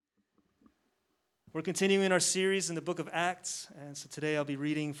We're continuing our series in the book of Acts, and so today I'll be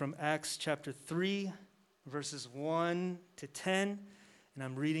reading from Acts chapter 3, verses 1 to 10, and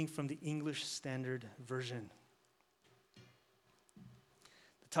I'm reading from the English Standard Version.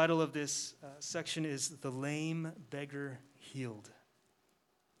 The title of this section is The Lame Beggar Healed.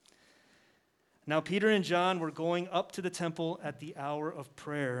 Now Peter and John were going up to the temple at the hour of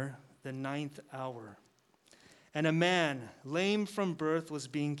prayer, the 9th hour. And a man, lame from birth, was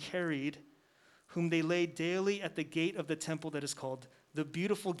being carried, whom they laid daily at the gate of the temple that is called the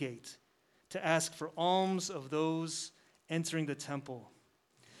Beautiful Gate, to ask for alms of those entering the temple.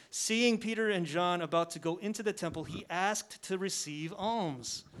 Seeing Peter and John about to go into the temple, he asked to receive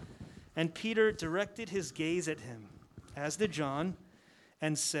alms. And Peter directed his gaze at him, as did John,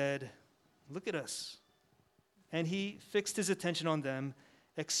 and said, "Look at us." And he fixed his attention on them,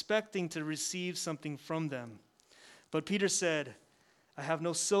 expecting to receive something from them. But Peter said, "I have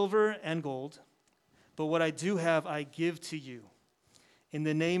no silver and gold, but what I do have I give to you. In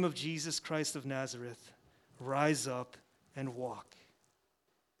the name of Jesus Christ of Nazareth, rise up and walk."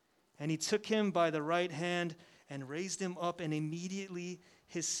 And he took him by the right hand and raised him up, and immediately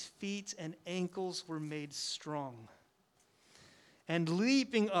his feet and ankles were made strong. And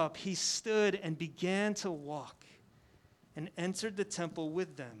leaping up, he stood and began to walk, and entered the temple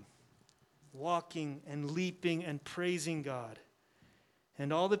with them, walking and leaping and praising God.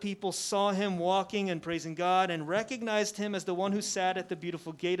 And all the people saw him walking and praising God, and recognized him as the one who sat at the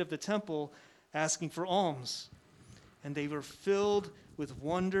beautiful gate of the temple, asking for alms. And they were filled with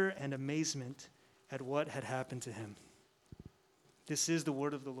wonder and amazement at what had happened to him. This is the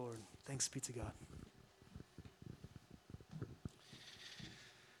word of the Lord. Thanks be to God.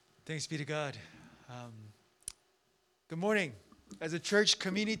 Thanks be to God. Good morning. As a church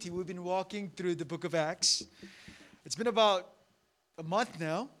community, we've been walking through the book of Acts. It's been about a month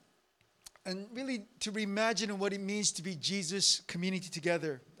now, and really to reimagine what it means to be Jesus' community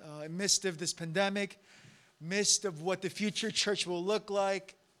together. In midst of this pandemic, midst of what the future church will look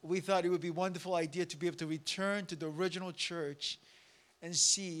like, we thought it would be a wonderful idea to be able to return to the original church and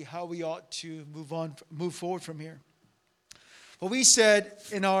see how we ought to move forward from here. What we said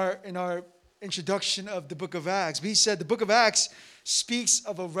in our introduction of the book of Acts, we said the book of Acts speaks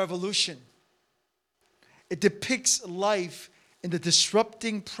of a revolution. It depicts life in the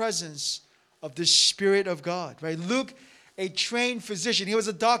disrupting presence of the Spirit of God, right? Luke, a trained physician, he was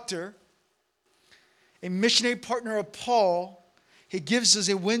a doctor, a missionary partner of Paul. He gives us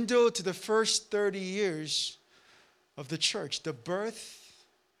a window to the first 30 years of the church, the birth,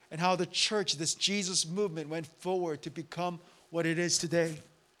 and how the church, this Jesus movement, went forward to become what it is today.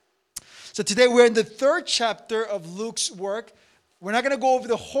 So today we're in the third chapter of Luke's work. We're not going to go over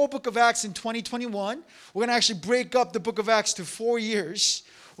the whole book of Acts in 2021. We're going to actually break up the book of Acts to 4 years.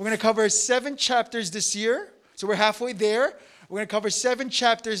 We're going to cover 7 chapters this year. So we're halfway there. We're going to cover 7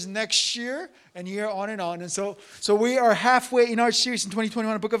 chapters next year and year on and on. And so we are halfway in our series in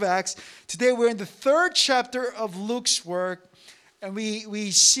 2021, the book of Acts. Today we're in the third chapter of Luke's work. And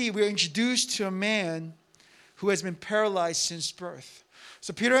we're introduced to a man who has been paralyzed since birth.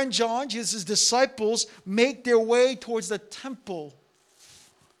 So Peter and John, Jesus' disciples, make their way towards the temple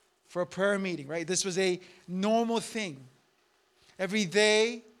for a prayer meeting, right? This was a normal thing. Every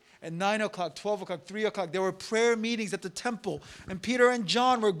day at 9 o'clock, 12 o'clock, 3 o'clock, there were prayer meetings at the temple. And Peter and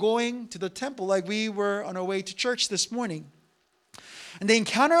John were going to the temple like we were on our way to church this morning. And they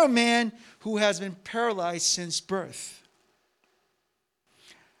encounter a man who has been paralyzed since birth.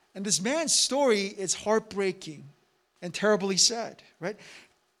 And this man's story is heartbreaking and terribly sad, right?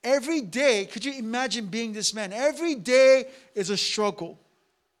 Every day, could you imagine being this man? Every day is a struggle.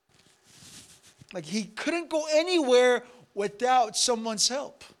 Like he couldn't go anywhere without someone's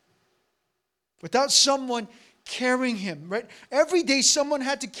help, without someone carrying him, right? Every day someone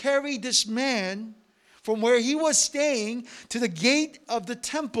had to carry this man from where he was staying to the gate of the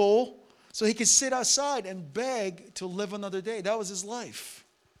temple so he could sit outside and beg to live another day. That was his life.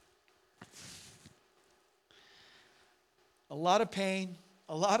 A lot of pain,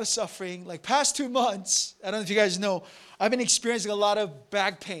 a lot of suffering. Like past 2 months, I don't know if you guys know, I've been experiencing a lot of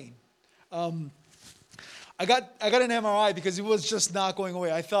back pain. I got an MRI because it was just not going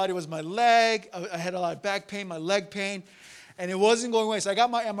away. I thought it was my leg. I had a lot of back pain, my leg pain, and it wasn't going away. So I got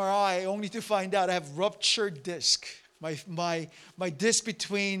my MRI only to find out I have ruptured disc. My disc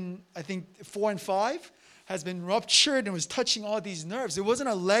between, I think, 4 and 5 has been ruptured and was touching all these nerves. It wasn't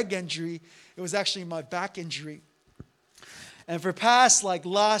a leg injury. It was actually my back injury. And for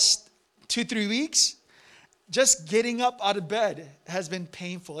last 2-3 weeks, just getting up out of bed has been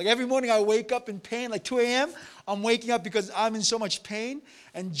painful. Like every morning I wake up in pain, like 2 a.m., I'm waking up because I'm in so much pain.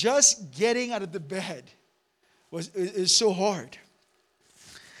 And just getting out of the bed is so hard.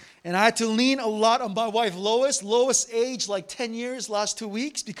 And I had to lean a lot on my wife, Lois. Lois aged like 10 years last 2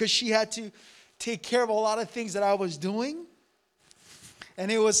 weeks because she had to take care of a lot of things that I was doing.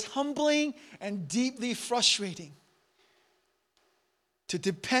 And it was humbling and deeply frustrating to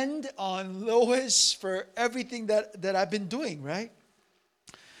depend on Lois for everything that I've been doing, right?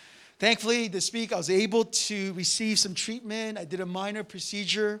 Thankfully, this week I was able to receive some treatment. I did a minor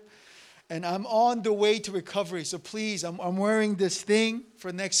procedure, and I'm on the way to recovery. So please, I'm wearing this thing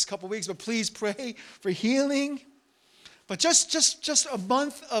for the next couple of weeks, but please pray for healing. But just a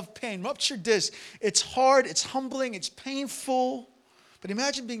month of pain, ruptured disc. It's hard, it's humbling, it's painful. But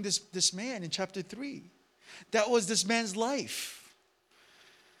imagine being this man in chapter 3. That was this man's life.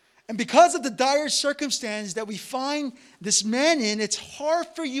 And because of the dire circumstance that we find this man in, it's hard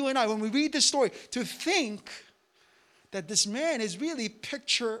for you and I, when we read this story, to think that this man is really a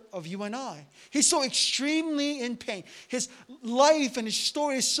picture of you and I. He's so extremely in pain. His life and his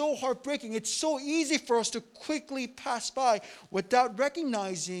story is so heartbreaking. It's so easy for us to quickly pass by without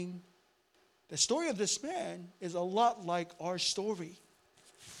recognizing the story of this man is a lot like our story.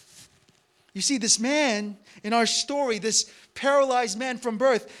 You see, this man in our story, this paralyzed man from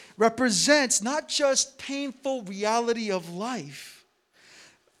birth, represents not just painful reality of life,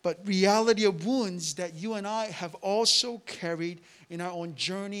 but reality of wounds that you and I have also carried in our own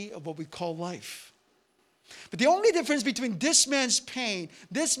journey of what we call life. But the only difference between this man's pain,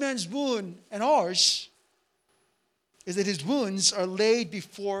 this man's wound, and ours is that his wounds are laid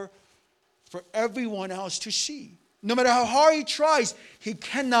before for everyone else to see. No matter how hard he tries, he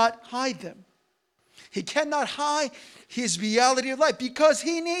cannot hide them. He cannot hide his reality of life because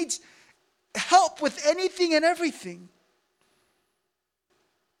he needs help with anything and everything.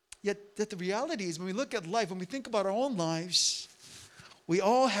 Yet that the reality is, when we look at life, when we think about our own lives, we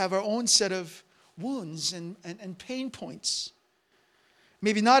all have our own set of wounds and pain points.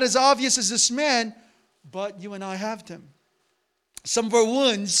 Maybe not as obvious as this man, but you and I have them. Some of our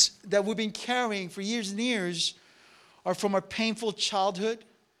wounds that we've been carrying for years and years are from our painful childhood.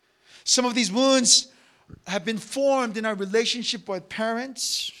 Some of these wounds have been formed in our relationship with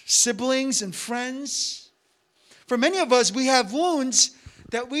parents, siblings, and friends. For many of us, we have wounds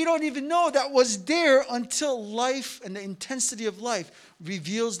that we don't even know that was there until life and the intensity of life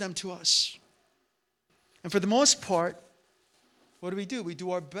reveals them to us. And for the most part, what do? We do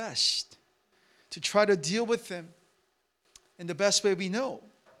our best to try to deal with them in the best way we know.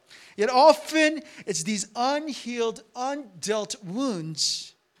 Yet often, it's these unhealed, undealt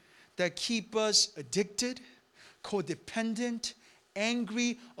wounds that keep us addicted, codependent,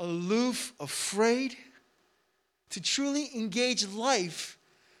 angry, aloof, afraid to truly engage life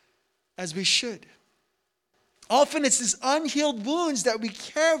as we should. Often, it's these unhealed wounds that we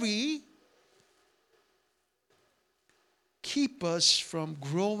carry keep us from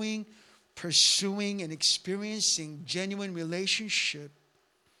growing, pursuing, and experiencing genuine relationship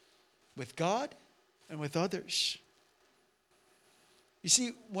with God and with others. You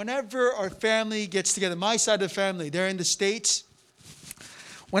see, whenever our family gets together, my side of the family, they're in the States.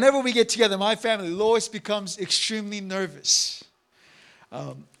 Whenever we get together, my family, Lois becomes extremely nervous.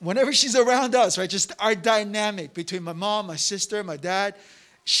 Whenever she's around us, right, just our dynamic between my mom, my sister, my dad,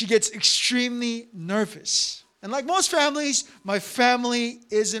 she gets extremely nervous. And like most families, my family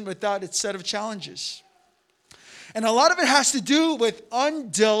isn't without its set of challenges. And a lot of it has to do with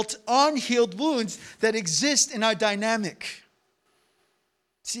undealt, unhealed wounds that exist in our dynamic.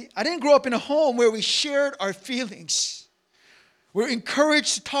 See, I didn't grow up in a home where we shared our feelings. We're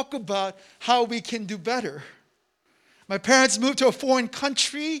encouraged to talk about how we can do better. My parents moved to a foreign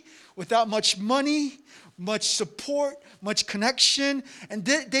country without much money, much support, much connection, and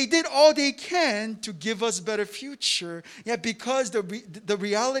they did all they can to give us a better future. Yet because the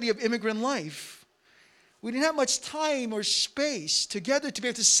reality of immigrant life, we didn't have much time or space together to be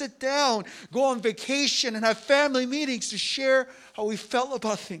able to sit down, go on vacation, and have family meetings to share how we felt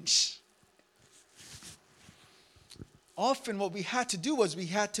about things. Often what we had to do was we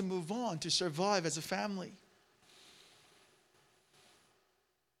had to move on to survive as a family.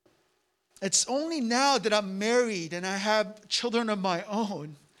 It's only now that I'm married and I have children of my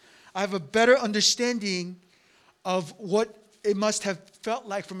own, I have a better understanding of what it must have felt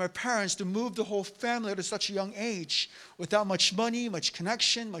like for my parents to move the whole family at such a young age without much money, much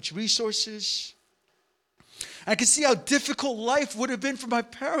connection, much resources. I can see how difficult life would have been for my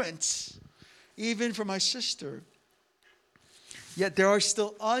parents, even for my sister. Yet there are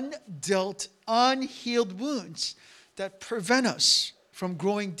still undealt, unhealed wounds that prevent us from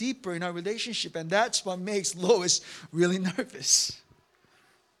growing deeper in our relationship. And that's what makes Lois really nervous.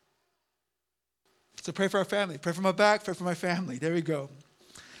 So pray for our family. Pray for my back, pray for my family. There we go.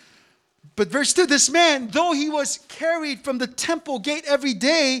 But verse 2, this man, though he was carried from the temple gate every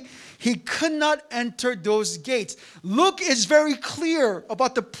day, he could not enter those gates. Luke is very clear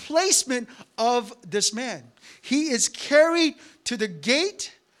about the placement of this man. He is carried to the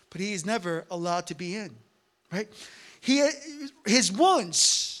gate, but he is never allowed to be in. Right? His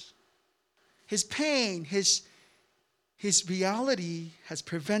wounds, his pain, his reality has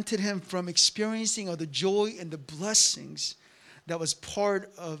prevented him from experiencing all the joy and the blessings that was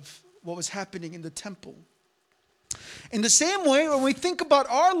part of what was happening in the temple. In the same way, when we think about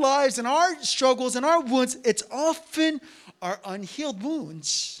our lives and our struggles and our wounds, it's often our unhealed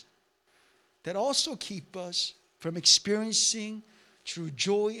wounds that also keep us from experiencing true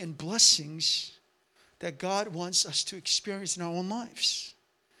joy and blessings that God wants us to experience in our own lives.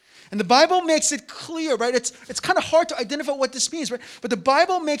 And the Bible makes it clear, right? It's kind of hard to identify what this means, right? But the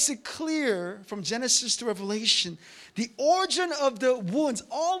Bible makes it clear from Genesis to Revelation, the origin of the wounds,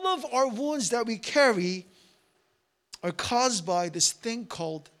 all of our wounds that we carry are caused by this thing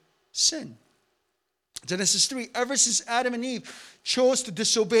called sin. Genesis 3, ever since Adam and Eve chose to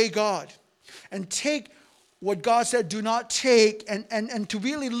disobey God and take what God said do not take and to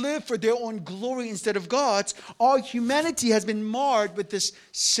really live for their own glory instead of God's, our humanity has been marred with this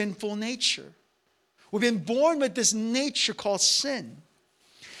sinful nature. We've been born with this nature called sin.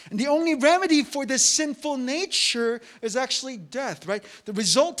 And the only remedy for this sinful nature is actually death, right? The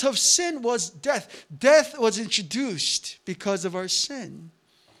result of sin was death. Death was introduced because of our sin.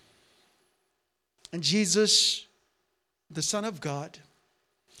 And Jesus, the Son of God,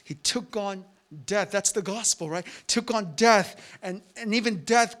 he took on death. That's the gospel, right? Took on death, and even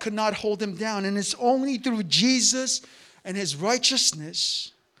death could not hold him down. And it's only through Jesus and his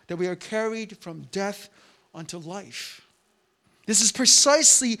righteousness that we are carried from death unto life. This is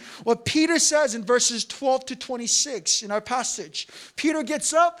precisely what Peter says in verses 12 to 26 in our passage. Peter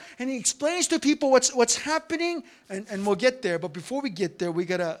gets up and he explains to people what's happening, and we'll get there. But before we get there, we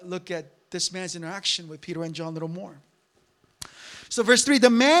got to look at this man's interaction with Peter and John a little more. So verse 3, the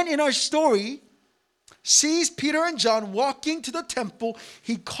man in our story sees Peter and John walking to the temple.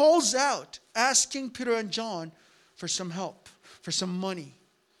 He calls out, asking Peter and John for some help, for some money.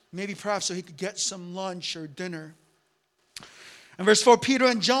 Maybe perhaps so he could get some lunch or dinner. And verse 4, Peter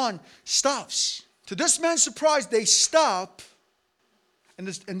and John stops. To this man's surprise, they stop. And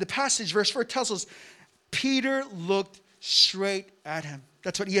the passage, verse 4 tells us, Peter looked straight at him.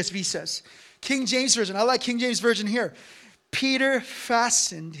 That's what ESV says. King James Version, I like King James Version here. Peter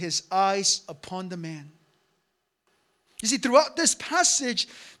fastened his eyes upon the man. You see, throughout this passage,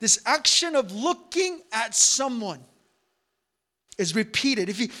 this action of looking at someone is repeated.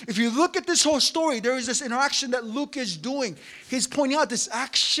 If you look at this whole story, there is this interaction that Luke is doing. He's pointing out this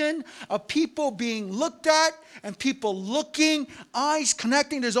action of people being looked at and people looking, eyes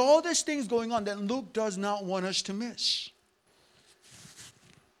connecting. There's all these things going on that Luke does not want us to miss.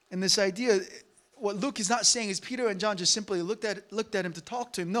 And this idea, what Luke is not saying is Peter and John just simply looked at him to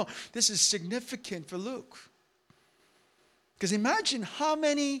talk to him. No, this is significant for Luke. Because imagine how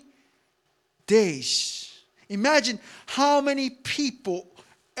many days, imagine how many people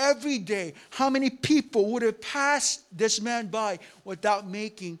every day, how many people would have passed this man by without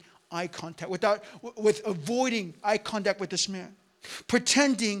making eye contact, with avoiding eye contact with this man,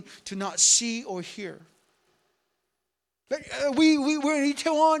 pretending to not see or hear. We're in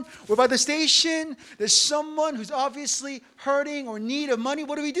Itaewon, we're by the station, there's someone who's obviously hurting or in need of money.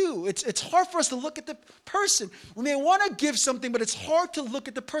 What do? It's hard for us to look at the person. We may want to give something, but it's hard to look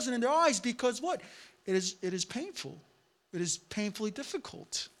at the person in their eyes because what? It is painful. It is painfully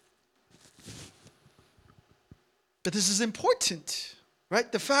difficult. But this is important, right?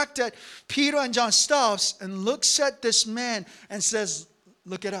 The fact that Peter and John stops and looks at this man and says,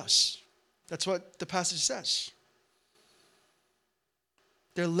 look at us. That's what the passage says.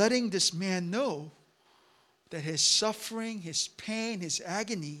 They're letting this man know that his suffering, his pain, his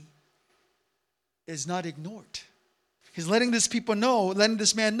agony is not ignored. He's letting this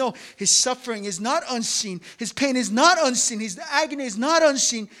man know his suffering is not unseen. His pain is not unseen. His agony is not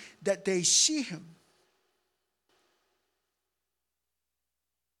unseen, that they see him.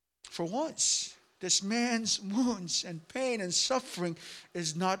 For once, this man's wounds and pain and suffering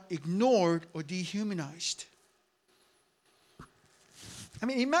is not ignored or dehumanized. I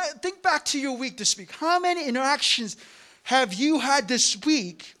mean, think back to your week this week. How many interactions have you had this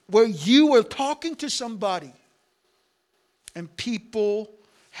week where you were talking to somebody and people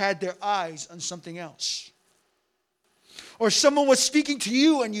had their eyes on something else. Or someone was speaking to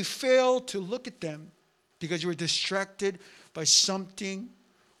you and you failed to look at them because you were distracted by something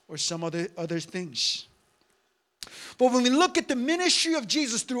or some other things. But when we look at the ministry of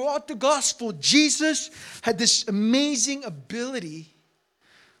Jesus throughout the gospel, Jesus had this amazing ability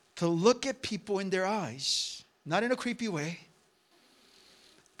to look at people in their eyes, not in a creepy way.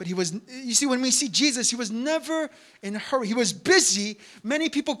 But you see, when we see Jesus, he was never in a hurry. He was busy. Many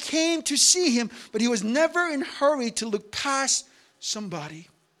people came to see him, but he was never in a hurry to look past somebody.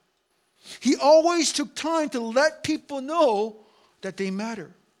 He always took time to let people know that they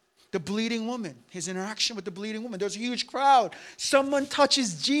matter. The bleeding woman, his interaction with the bleeding woman. There's a huge crowd. Someone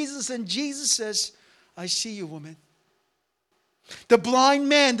touches Jesus and Jesus says, I see you, woman. The blind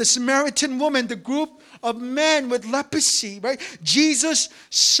man, the Samaritan woman, the group of men with leprosy, right? Jesus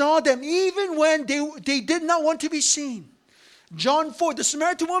saw them even when they did not want to be seen. John 4, the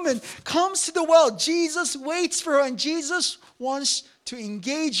Samaritan woman comes to the well. Jesus waits for her and Jesus wants to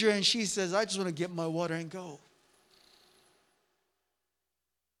engage her and she says, I just want to get my water and go.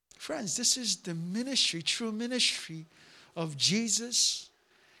 Friends, this is the ministry, true ministry of Jesus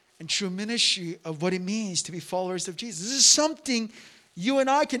and true ministry of what it means to be followers of Jesus. This is something you and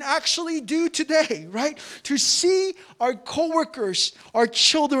I can actually do today, right? To see our coworkers, our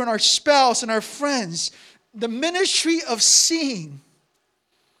children, our spouse, and our friends. The ministry of seeing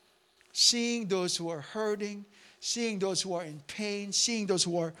those who are hurting, seeing those who are in pain, seeing those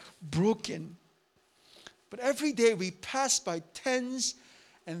who are broken. But every day we pass by tens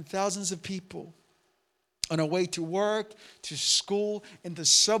and thousands of people on our way to work, to school, in the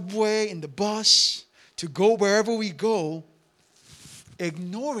subway, in the bus, to go wherever we go,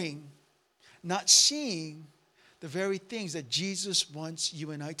 ignoring, not seeing the very things that Jesus wants you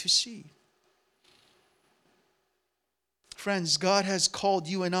and I to see. Friends, God has called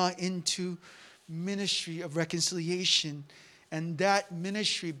you and I into ministry of reconciliation, and that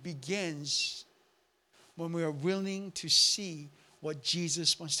ministry begins when we are willing to see what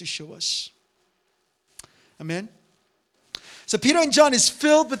Jesus wants to show us. Amen? So Peter and John is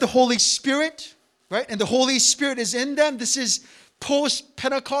filled with the Holy Spirit, right? And the Holy Spirit is in them. This is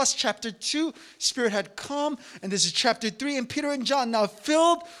post-Pentecost, chapter 2. Spirit had come, and this is chapter 3. And Peter and John now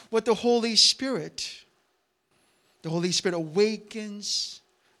filled with the Holy Spirit. The Holy Spirit awakens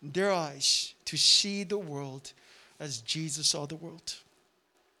their eyes to see the world as Jesus saw the world.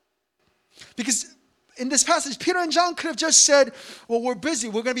 Because in this passage, Peter and John could have just said, well, we're busy.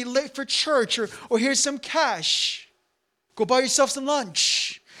 We're going to be late for church. Or here's some cash. Go buy yourself some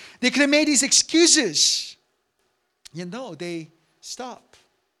lunch. They could have made these excuses. You know, they stop.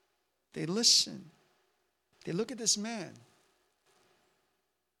 They listen. They look at this man.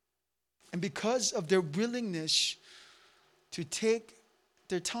 And because of their willingness to take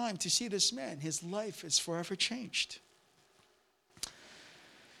their time to see this man, his life is forever changed.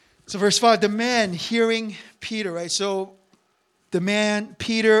 So verse 5, the man hearing Peter, right? So the man,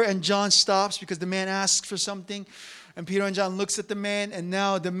 Peter and John stops because the man asks for something. And Peter and John looks at the man, and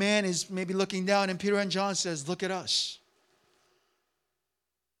now the man is maybe looking down, and Peter and John says, look at us.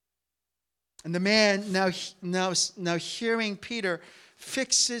 And the man, now hearing Peter,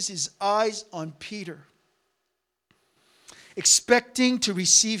 fixes his eyes on Peter, expecting to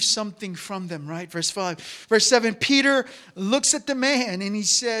receive something from them, right? Verse 5. Verse 7, Peter looks at the man and he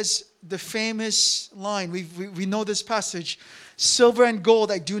says the famous line. We know this passage. Silver and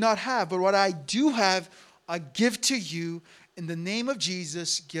gold I do not have, but what I do have, I give to you. In the name of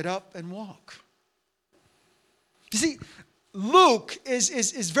Jesus, get up and walk. You see, Luke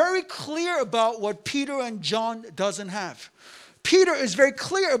is very clear about what Peter and John doesn't have. Peter is very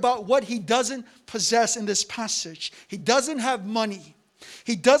clear about what he doesn't possess in this passage. He doesn't have money.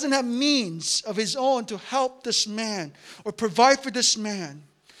 He doesn't have means of his own to help this man or provide for this man.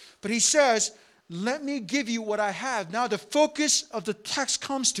 But he says, let me give you what I have. Now the focus of the text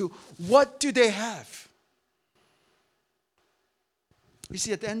comes to, what do they have? You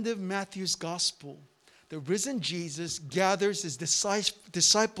see, at the end of Matthew's gospel, the risen Jesus gathers his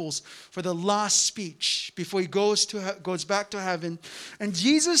disciples for the last speech before he goes back to heaven. And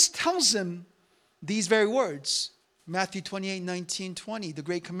Jesus tells them these very words. Matthew 28:19-20, the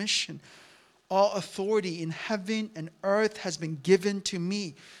Great Commission. All authority in heaven and earth has been given to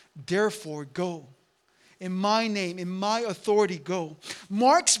me. Therefore, go. In my name, in my authority, go.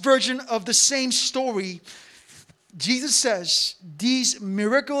 Mark's version of the same story, Jesus says, these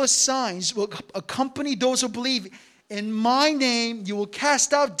miraculous signs will accompany those who believe. In my name, you will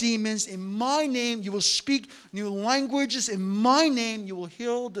cast out demons. In my name, you will speak new languages. In my name, you will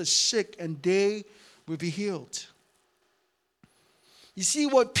heal the sick, and they will be healed. You see,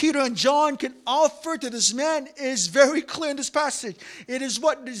 what Peter and John can offer to this man is very clear in this passage. It is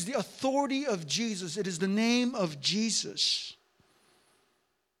what is the authority of Jesus. It is the name of Jesus.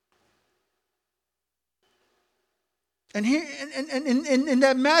 And here, in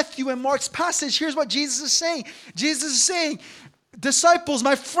that Matthew and Mark's passage, here's what Jesus is saying. Jesus is saying, disciples,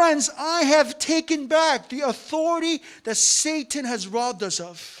 my friends, I have taken back the authority that Satan has robbed us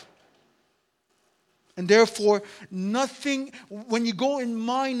of. And therefore, nothing, when you go in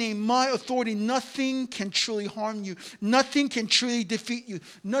my name, my authority, nothing can truly harm you. Nothing can truly defeat you.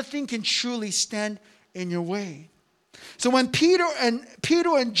 Nothing can truly stand in your way. So when Peter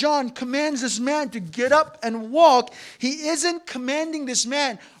and John commands this man to get up and walk, he isn't commanding this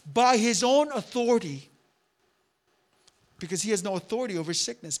man by his own authority, because he has no authority over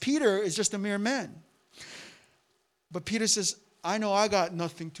sickness. Peter is just a mere man. But Peter says, I know I got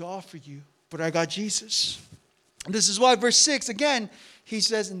nothing to offer you, but I got Jesus. And this is why verse 6, again, he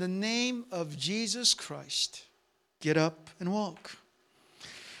says, in the name of Jesus Christ, get up and walk.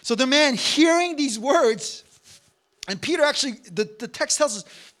 So the man hearing these words, and Peter actually, the text tells us,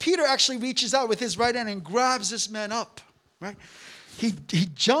 Peter actually reaches out with his right hand and grabs this man up, right? He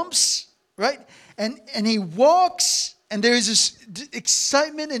jumps, right? And he walks, and there is this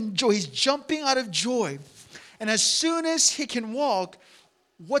excitement and joy. He's jumping out of joy. And as soon as he can walk,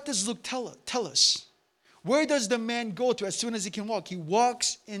 what does Luke tell us? Where does the man go to as soon as he can walk? He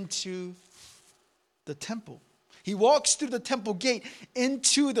walks into the temple. He walks through the temple gate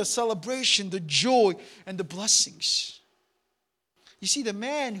into the celebration, the joy, and the blessings. You see, the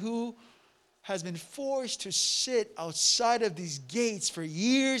man who has been forced to sit outside of these gates for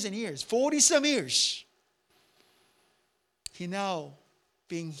years and years, 40-some years, he now,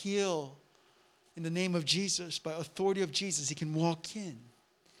 being healed in the name of Jesus, by authority of Jesus, he can walk in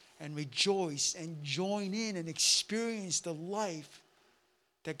and rejoice and join in and experience the life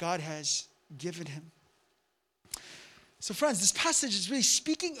that God has given him. So friends, this passage is really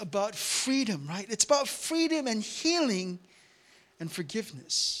speaking about freedom, right? It's about freedom and healing and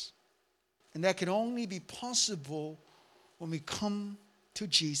forgiveness. And that can only be possible when we come to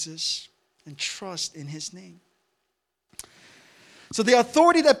Jesus and trust in his name. So the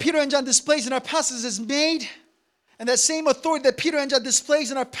authority that Peter and John displays in our passage is made, and that same authority that Peter and John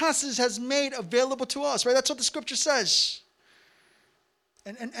displays in our passage has made available to us, right? That's what the scripture says.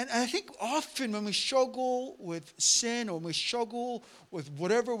 And I think often when we struggle with sin, or when we struggle with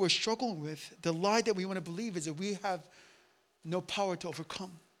whatever we're struggling with, the lie that we want to believe is that we have no power to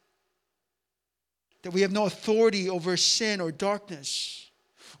overcome. That we have no authority over sin or darkness.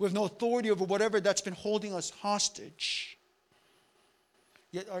 We have no authority over whatever that's been holding us hostage.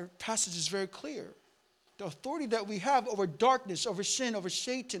 Yet our passage is very clear. The authority that we have over darkness, over sin, over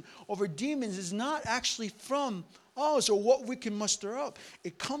Satan, over demons is not actually from us or what we can muster up.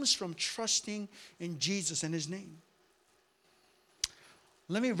 It comes from trusting in Jesus and his name.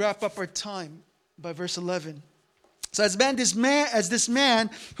 Let me wrap up our time by verse 11. So as this man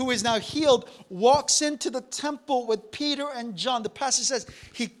who is now healed walks into the temple with Peter and John, the passage says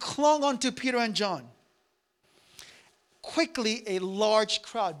he clung onto Peter and John. Quickly, a large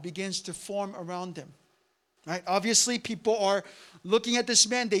crowd begins to form around them. Right? Obviously, people are looking at this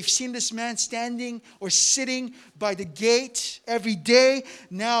man. They've seen this man standing or sitting by the gate every day.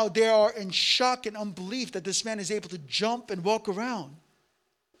 Now they are in shock and unbelief that this man is able to jump and walk around.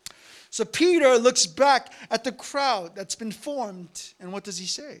 So Peter looks back at the crowd that's been formed. And what does he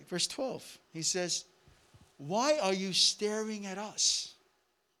say? Verse 12. He says, "Why are you staring at us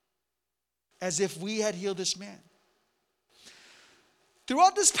as if we had healed this man?"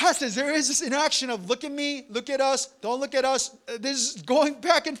 Throughout this passage, there is this interaction of look at me, look at us, don't look at us. This is going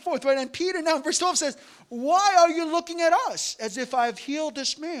back and forth, right? And Peter now in verse 12 says, "Why are you looking at us as if I have healed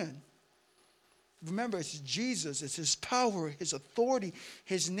this man?" Remember, it's Jesus, it's his power, his authority,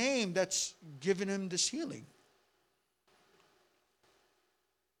 his name that's given him this healing.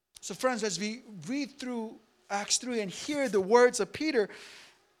 So friends, as we read through Acts 3 and hear the words of Peter,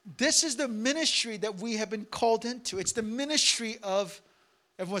 this is the ministry that we have been called into. It's the ministry of,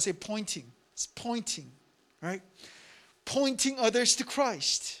 everyone say pointing. It's pointing, right? Pointing others to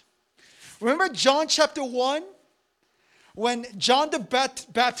Christ. Remember John chapter 1? When John the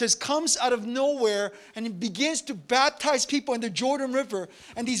Baptist comes out of nowhere and he begins to baptize people in the Jordan River.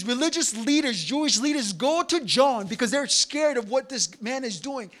 And these religious leaders, Jewish leaders, go to John because they're scared of what this man is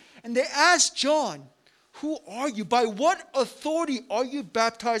doing. And they ask John, "Who are you? By what authority are you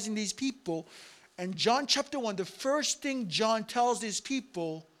baptizing these people?" And John chapter 1, the first thing John tells these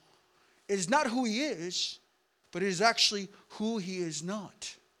people is not who he is, but it is actually who he is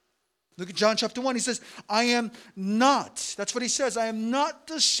not. Look at John chapter 1. He says, I am not. That's what he says. I am not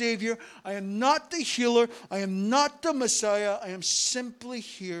the Savior. I am not the healer. I am not the Messiah. I am simply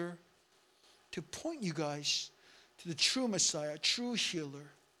here to point you guys to the true Messiah, true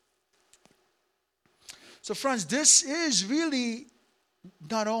healer. So friends, this is really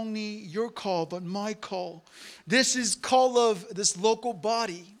not only your call, but my call. This is call of this local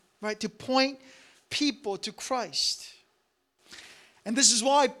body, right? To point people to Christ. And this is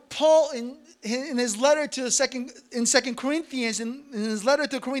why Paul, in his letter to in 2 Corinthians, in his letter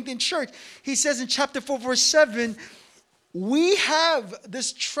to the Corinthian church, he says in chapter 4, verse 7, we have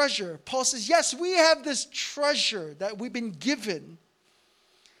this treasure. Paul says, yes, we have this treasure that we've been given.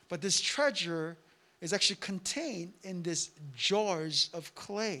 But this treasure is actually contained in these jars of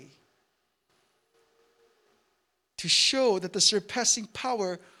clay, to show that the surpassing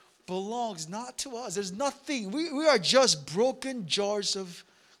power belongs not to us. There's nothing. We are just broken jars of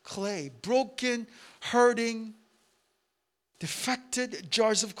clay. Broken, hurting, defected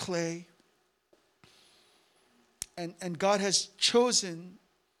jars of clay. And God has chosen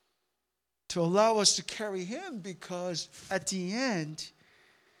to allow us to carry Him, because at the end,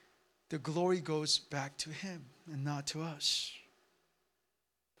 the glory goes back to Him and not to us.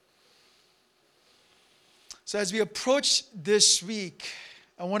 So as we approach this week,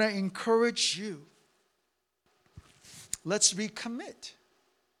 I want to encourage you. Let's recommit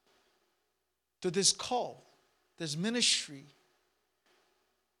to this call, this ministry,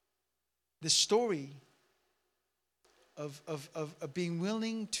 this story of being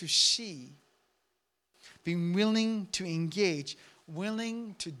willing to see, being willing to engage,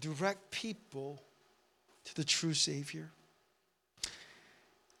 willing to direct people to the true Savior.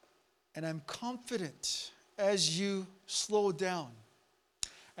 And I'm confident as you slow down,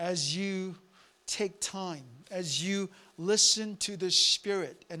 as you take time, as you listen to the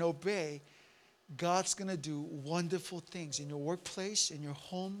Spirit and obey, God's going to do wonderful things in your workplace, in your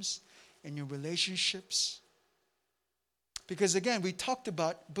homes, in your relationships. Because again, we talked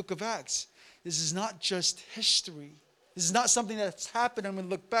about Book of Acts. This is not just history. This is not something that's happened and we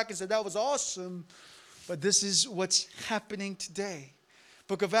look back and say, that was awesome. But this is what's happening today.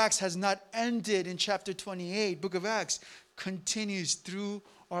 Book of Acts has not ended in chapter 28. Book of Acts continues through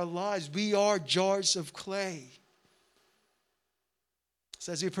our lives. We are jars of clay.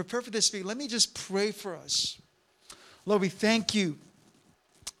 So as we prepare for this week, let me just pray for us. Lord, we thank you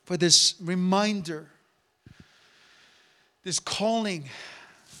for this reminder, this calling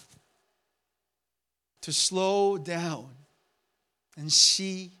to slow down and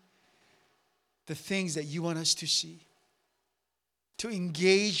see the things that you want us to see, to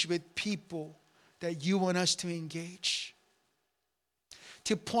engage with people that you want us to engage,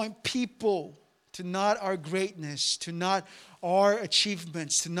 to point people to not our greatness, to not our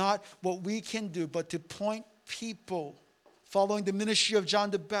achievements, to not what we can do, but to point people, following the ministry of John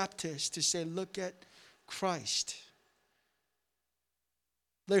the Baptist, to say, look at Christ.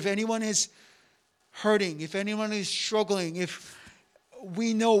 Lord, if anyone is hurting, if anyone is struggling, if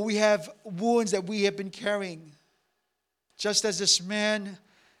we know we have wounds that we have been carrying, just as this man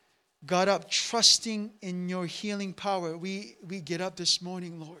got up trusting in your healing power, we get up this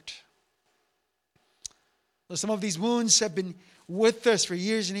morning, Lord. Some of these wounds have been with us for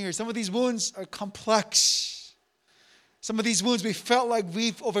years and years. Some of these wounds are complex. Some of these wounds we felt like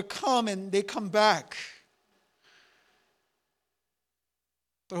we've overcome and they come back.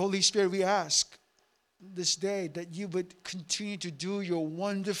 But Holy Spirit, we ask this day that you would continue to do your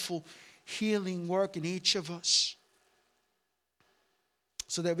wonderful healing work in each of us,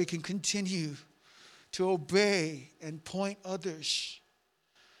 so that we can continue to obey and point others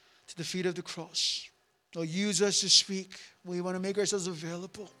to the feet of the cross. Lord, use us this week. We want to make ourselves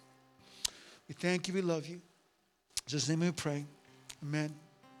available. We thank you. We love you. In Jesus' name we pray. Amen.